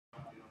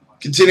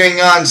Continuing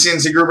on,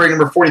 CNC Group break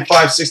number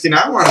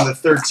 4569. We're on the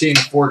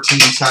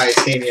 13-14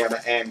 Titanium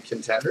and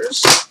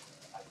Contenders.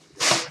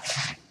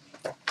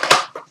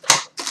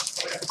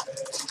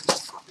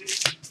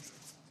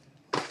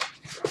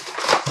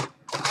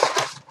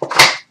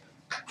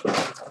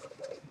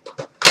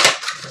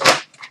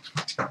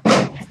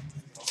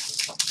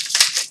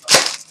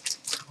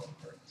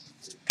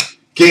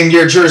 Game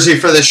Gear jersey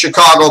for the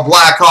Chicago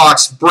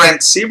Blackhawks,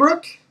 Brent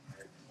Seabrook.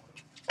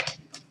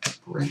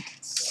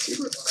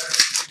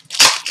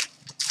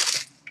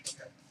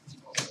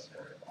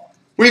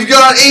 We've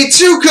got a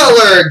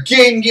 2-color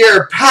Game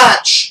Gear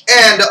patch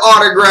and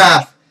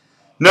autograph.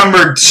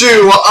 Number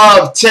 2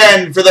 of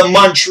 10 for the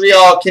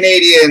Montreal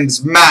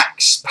Canadiens,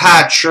 Max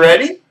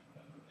Pacioretty.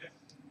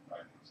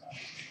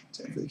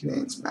 10 for the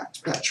Canadiens,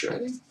 Max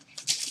Pacioretty.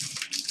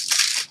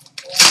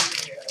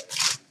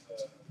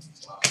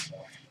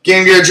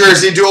 Game Gear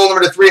jersey dual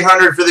number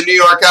 300 for the New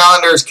York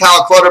Islanders,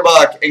 Cal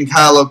Clutterbuck and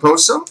Kyle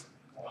Oposo.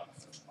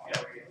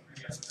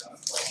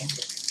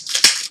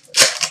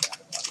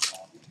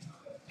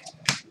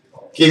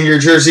 Game Gear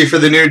jersey for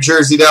the New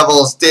Jersey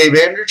Devils, Dave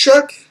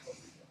Andreychuk.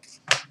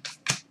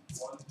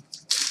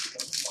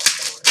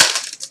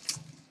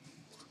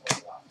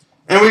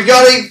 And we've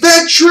got a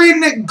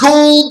veteran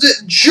gold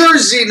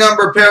jersey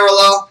number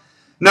parallel.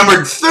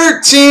 Number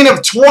 13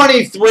 of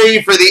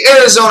 23 for the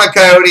Arizona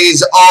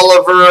Coyotes,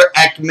 Oliver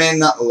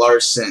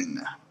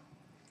Ekman-Larsson.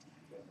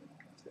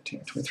 13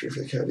 of 23 for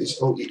the Coyotes,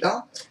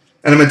 OEL.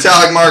 And a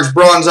metallic marks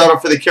bronze auto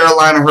for the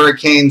Carolina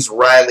Hurricanes,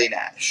 Riley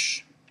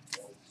Nash.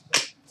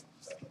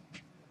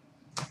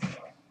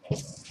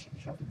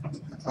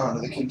 On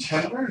to the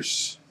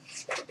Contenders.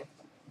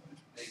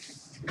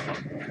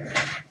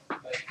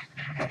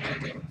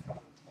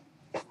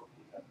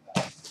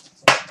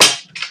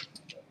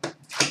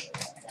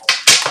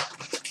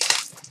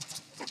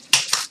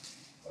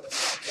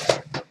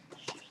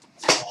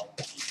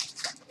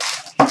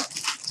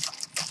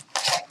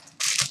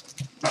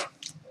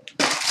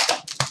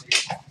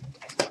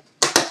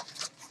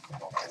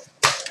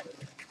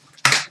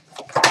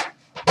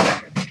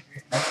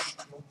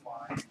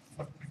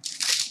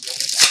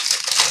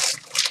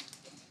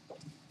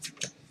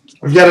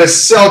 We've got a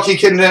Selke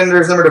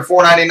Contenders number to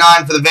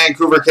 499 for the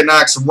Vancouver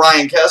Canucks,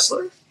 Ryan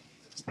Kessler.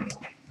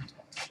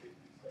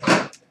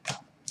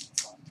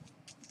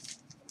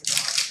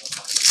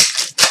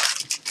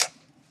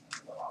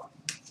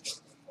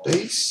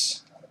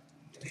 Base.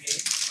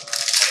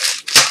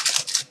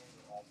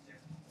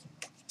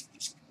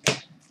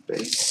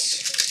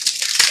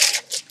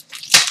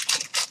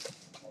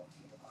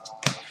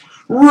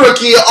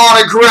 Rookie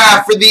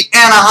autograph for the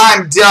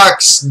Anaheim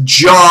Ducks,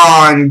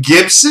 John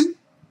Gibson.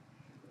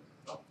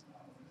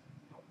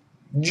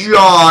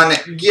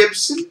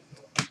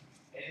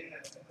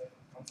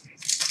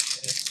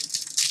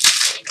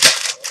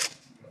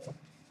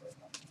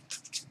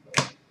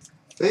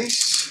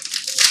 Base.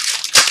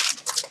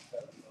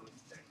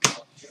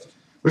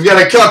 We've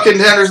got a Cup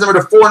Contenders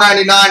number to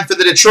 499 for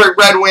the Detroit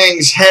Red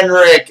Wings,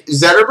 Henrik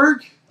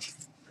Zetterberg.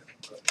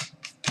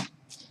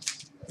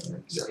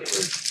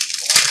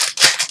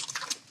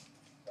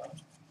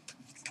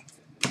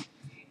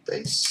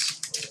 Base.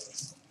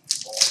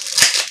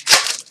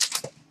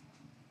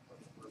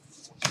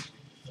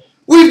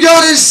 We've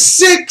got a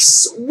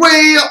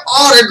 6-way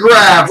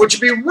autograph, which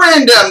would be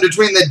random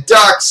between the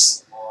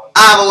Ducks,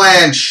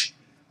 Avalanche,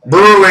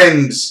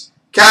 Bruins,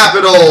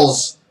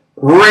 Capitals,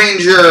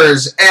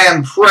 Rangers,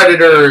 and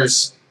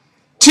Predators.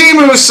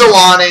 Teemu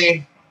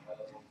Selanne,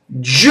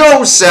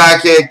 Joe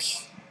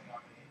Sakic,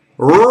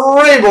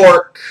 Ray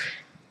Bourque,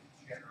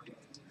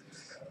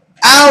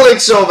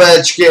 Alex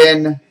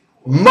Ovechkin,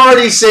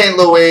 Marty St.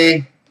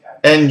 Louis,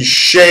 and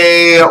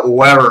Shea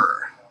Weber.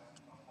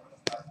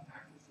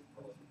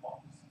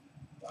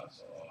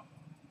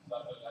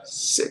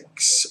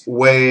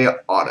 6-way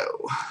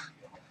auto.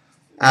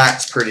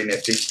 That's pretty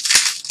nifty.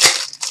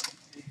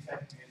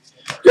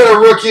 Got a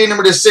rookie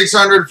number to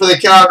 600 for the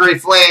Calgary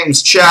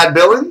Flames, Chad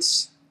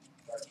Billings.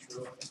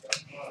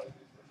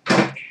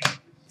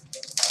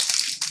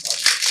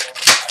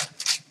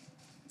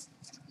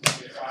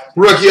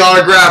 Rookie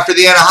autograph for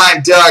the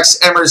Anaheim Ducks,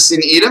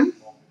 Emerson Edom.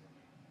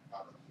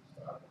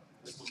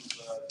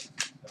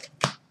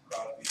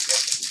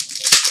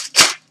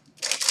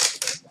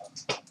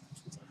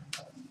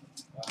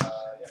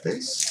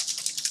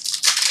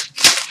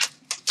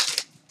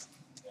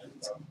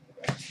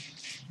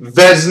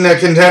 Vezina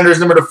Contenders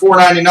number to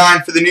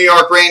 499 for the New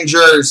York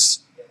Rangers,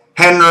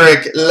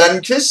 Henrik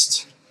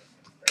Lundqvist.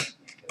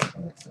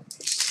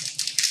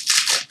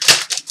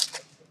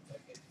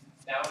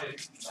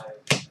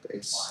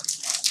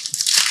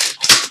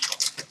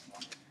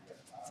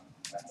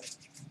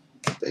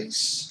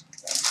 Base.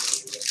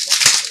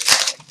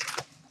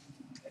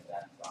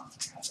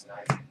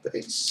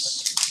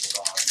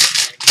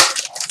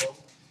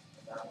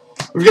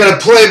 We've got a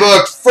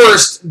playbook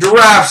first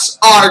drafts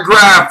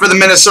autograph for the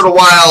Minnesota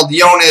Wild,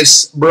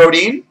 Jonas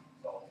Brodin.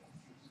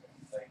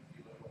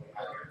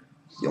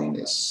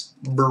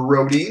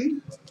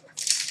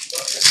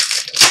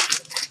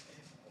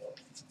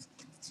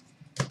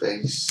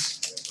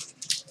 Base.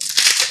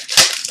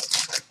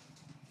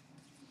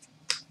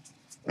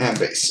 And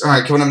base.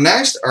 Alright, coming up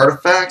next,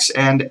 Artifacts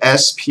and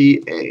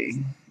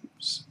SPA.